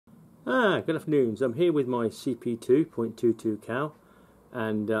Good afternoon. So I'm here with my CP2.22 cal,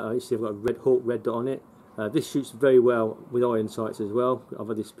 and you see I've got a red Hawk red dot on it. This shoots very well with iron sights as well. I've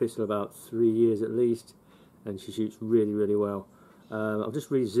had this pistol about 3 years at least, and she shoots really well. I've just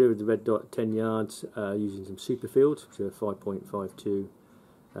re-zeroed the red dot 10 yards using some Superfield, which are 5.52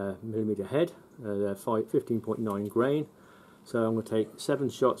 millimeter head. They're 15.9 grain. So I'm going to take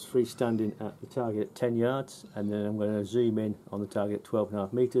 7 shots freestanding at the target at 10 yards, and then I'm going to zoom in on the target at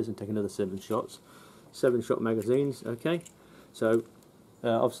 12.5 meters and take another 7 shots. 7-shot magazines, okay. So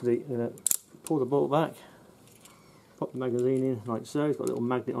obviously I'm going to pull the bolt back, pop the magazine in like so. It's got a little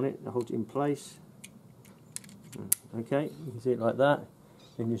magnet on it that holds it in place. Okay, you can see it like that.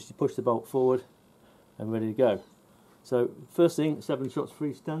 Then you just push the bolt forward and ready to go. So first thing, 7 shots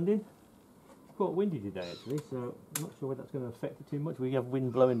freestanding. Quite windy today actually, so I'm not sure whether that's going to affect it too much. We have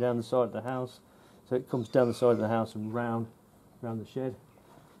wind blowing down the side of the house, so it comes down the side of the house and round the shed.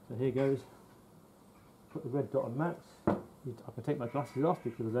 So here goes. Put the red dot on max. I can take my glasses off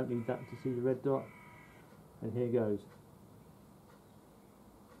because I don't need that to see the red dot. And here goes.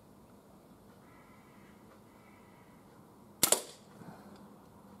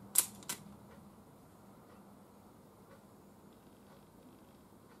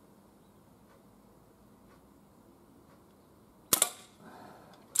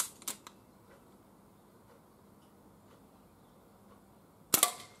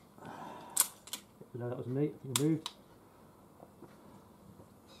 No, that was me. I moved.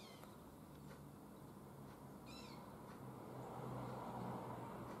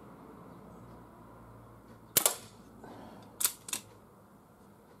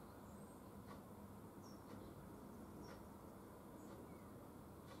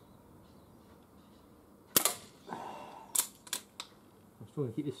 I'm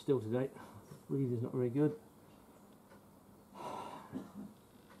struggling to keep this still today. Breathing's not very good.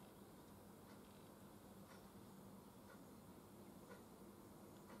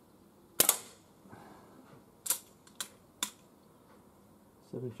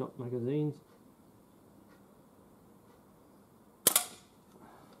 Seven-shot magazines.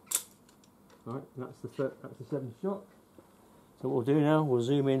 Right, that's the 7th shot. So what we'll do now, we'll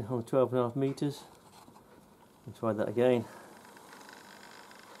zoom in on 12.5 meters and try that again.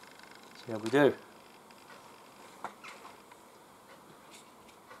 See how we do.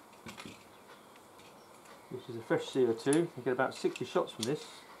 This is a fresh CO2. You get about 60 shots from this.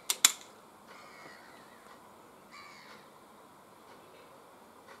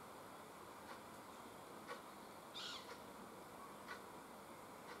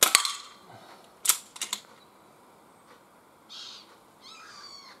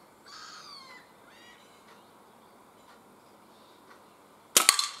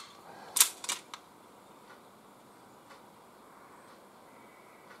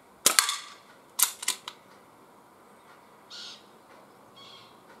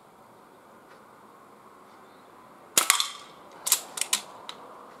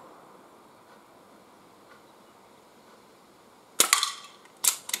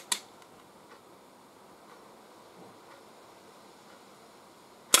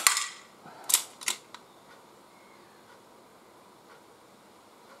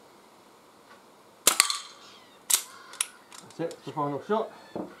 That's it, the final shot.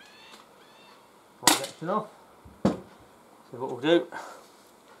 Pull the action off. So what we'll do,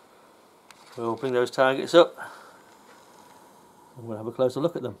 we'll bring those targets up and we'll have a closer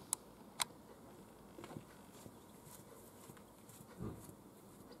look at them.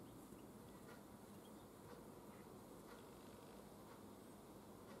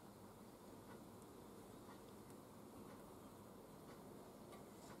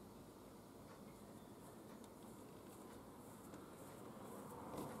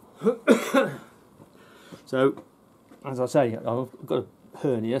 So, as I say, I've got a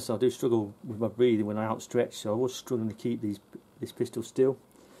hernia, so I do struggle with my breathing when I outstretch, so I was struggling to keep this pistol still.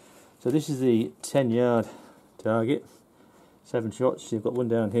 So this is the 10-yard target, 7 shots. You've got one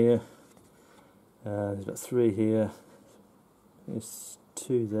down here, there's about 3 here, there's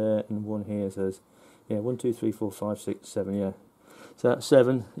 2 there and 1 here, so there's, yeah, 1, 2, 3, 4, 5, 6, 7, yeah. So that's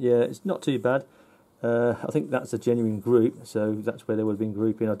 7, yeah, it's not too bad. I think that's a genuine group, so that's where they would have been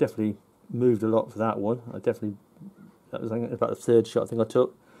grouping. I definitely moved a lot for that one. That was, I think, about the 3rd shot I think I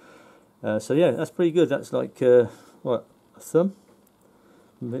took. So yeah, that's pretty good. That's like what, a thumb,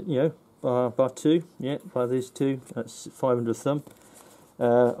 you know, by 2, yeah, by these 2, that's 500 thumb.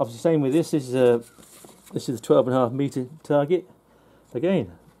 Obviously, same with this. This is a 12.5 meter target.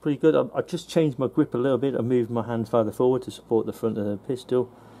 Again, pretty good. I just changed my grip a little bit. I moved my hand farther forward to support the front of the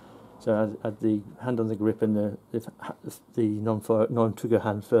pistol. So I had the hand on the grip and the non-trigger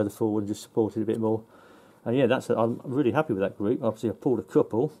hand further forward and just supported a bit more. And yeah, I'm really happy with that group. Obviously I pulled a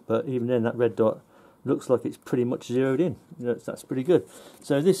couple, but even then that red dot looks like it's pretty much zeroed in. That's pretty good.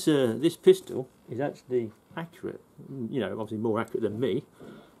 So this pistol is actually accurate. You know, obviously more accurate than me.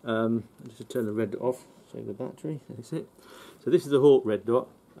 Just to turn the red dot off, save the battery. That's it. So this is the Hawk red dot.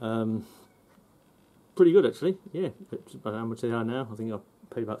 Pretty good actually. Yeah, it's about how much they are now. I think I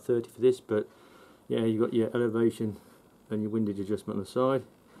paid about 30 for this, but yeah, you've got your elevation and your windage adjustment on the side.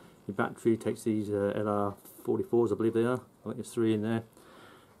 Your battery takes these LR44s, I believe they are. I think there's 3 in there,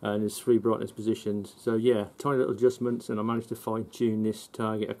 and there's 3 brightness positions. So yeah, tiny little adjustments, and I managed to fine tune this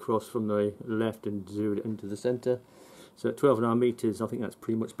target across from the left and zero it into the centre. So at 12.5 metres, I think that's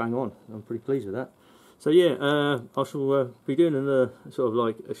pretty much bang on. I'm pretty pleased with that. So yeah, I shall be doing another sort of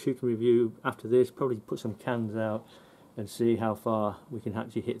like a shooting review after this. Probably put some cans out and see how far we can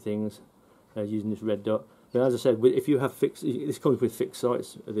actually hit things using this red dot. But as I said, if you have this comes with fixed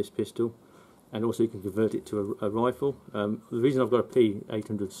sights of this pistol, and also you can convert it to a rifle. The reason I've got a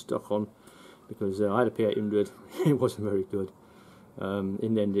P800 stock on, because I had a P800, it wasn't very good.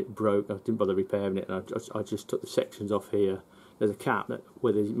 In the end it broke. I didn't bother repairing it, and I just took the sections off here. There's a cap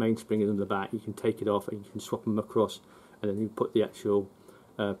where the mainspring is on the back. You can take it off and you can swap them across, and then you put the actual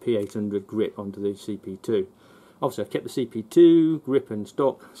P800 grip onto the CP2. Obviously I kept the CP2 grip and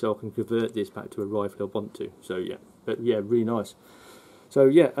stock, so I can convert this back to a rifle if I want to. So yeah, but yeah, really nice. So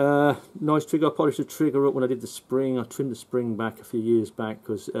yeah, nice trigger. I polished the trigger up when I did the spring. I trimmed the spring back a few years back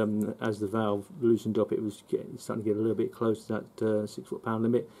because as the valve loosened up, it was starting to get a little bit close to that 6 foot-pound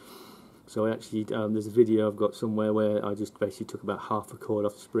limit. So I actually, there's a video I've got somewhere where I just basically took about half a coil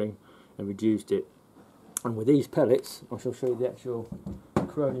off the spring and reduced it. And with these pellets, I shall show you the actual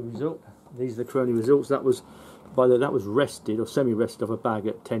Crony result. These are the Crony results. That was rested or semi-rested off a bag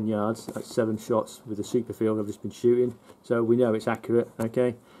at 10 yards. That's 7 shots with the Superfield I've just been shooting. So we know it's accurate.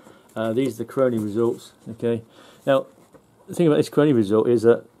 Okay. These are the Crony results. Okay. Now the thing about this Crony result is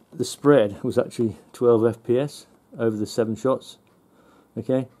that the spread was actually 12 FPS over the 7 shots.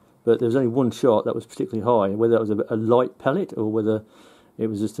 Okay. But there was only one shot that was particularly high, whether that was a light pellet or whether it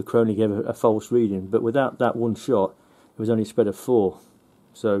was just the Crony gave a false reading. But without that one shot, it was only a spread of 4.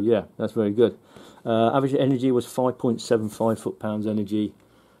 So yeah, that's very good. Average energy was 5.75 foot-pounds energy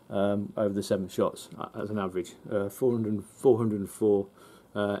over the 7 shots as an average. 404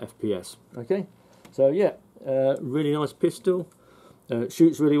 FPS. Okay, so yeah, really nice pistol.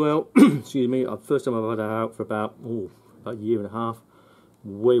 Shoots really well. Excuse me. First time I've had it out for about a year and a half.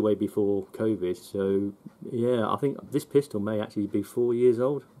 Way before COVID. So yeah, I think this pistol may actually be 4 years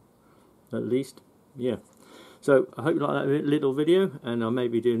old, at least. Yeah. So I hope you like that little video, and I may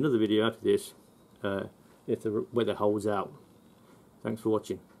be doing another video after this if the weather holds out. Thanks for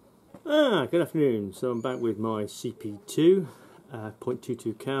watching. Good afternoon. So I'm back with my CP2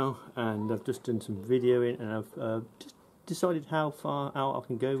 .22 cal, and I've just done some videoing, and I've just decided how far out I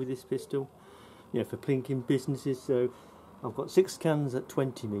can go with this pistol, for plinking businesses. So I've got 6 cans at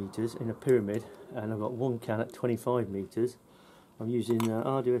 20 metres in a pyramid, and I've got 1 can at 25 metres. I'm using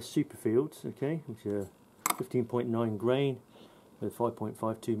RWS Superfields, okay, which are 15.9 grain with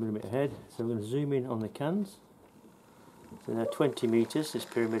 5.52mm head. So I'm going to zoom in on the cans. So they're 20 metres, this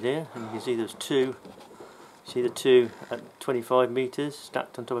pyramid here, and you can see there's 2. See the 2 at 25 metres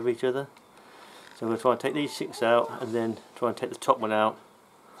stacked on top of each other. So I'm going to try and take these 6 out, and then try and take the top one out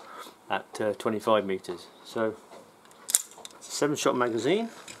at 25 metres. So it's a 7-shot magazine.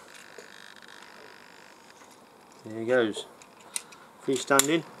 There he goes.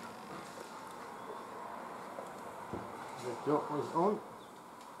 Freestanding. The dot was on.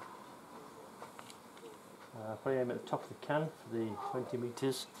 Probably aim at the top of the can for the 20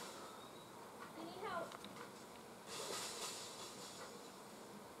 metres.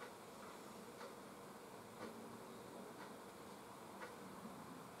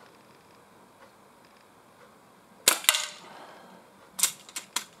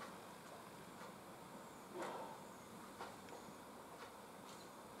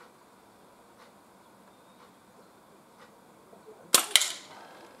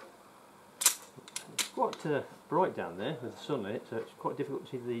 Quite bright down there with the sun in it, so it's quite difficult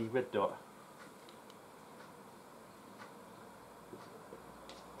to see the red dot.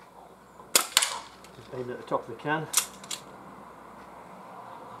 Just aimed at the top of the can.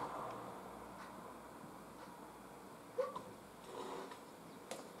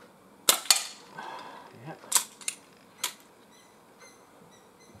 Yeah.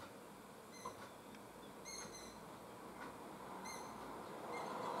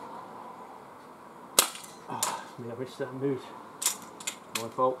 I missed that move. My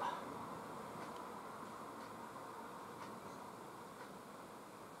fault.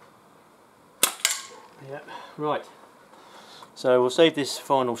 Yeah, right. So we'll save this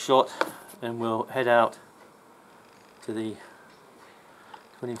final shot and we'll head out to the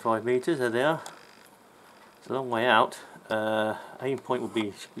 25 metres. There they are. It's a long way out. Aim point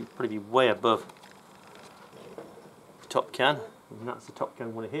should probably be way above the top can, and that's the top can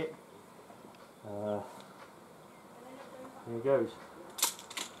we want to hit. There it goes.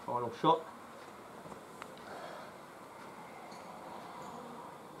 Final shot.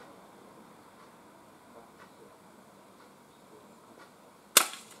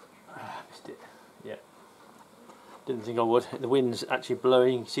 Missed it. Yeah. Didn't think I would. The wind's actually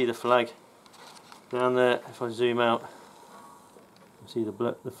blowing. You can see the flag down there. If I zoom out, you see the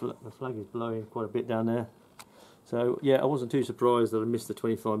flag is blowing quite a bit down there. So yeah, I wasn't too surprised that I missed the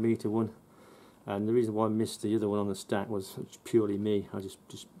 25 metre one. And the reason why I missed the other one on the stack was purely me. I just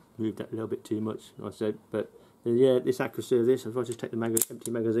moved that a little bit too much, I said. But yeah, this accuracy of this, if I just take the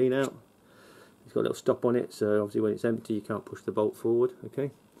empty magazine out, it's got a little stop on it, so obviously when it's empty you can't push the bolt forward.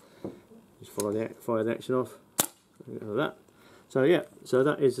 Okay, just fire the action off. Like that. So yeah, so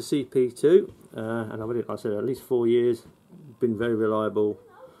that is the CP2, and I've had it, like I said, at least 4 years. Been very reliable,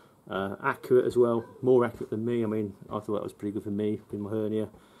 accurate as well, more accurate than me. I mean, I thought that was pretty good for me with my hernia.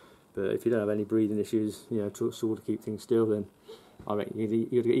 But if you don't have any breathing issues, you know, sort of keep things still, then I reckon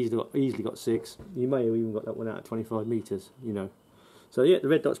you'd easily got 6. You may have even got that one out at 25 metres, you know. So yeah, the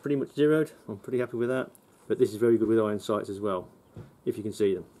red dot's pretty much zeroed. I'm pretty happy with that. But this is very good with iron sights as well, if you can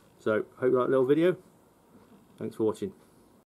see them. So hope you like the little video. Thanks for watching.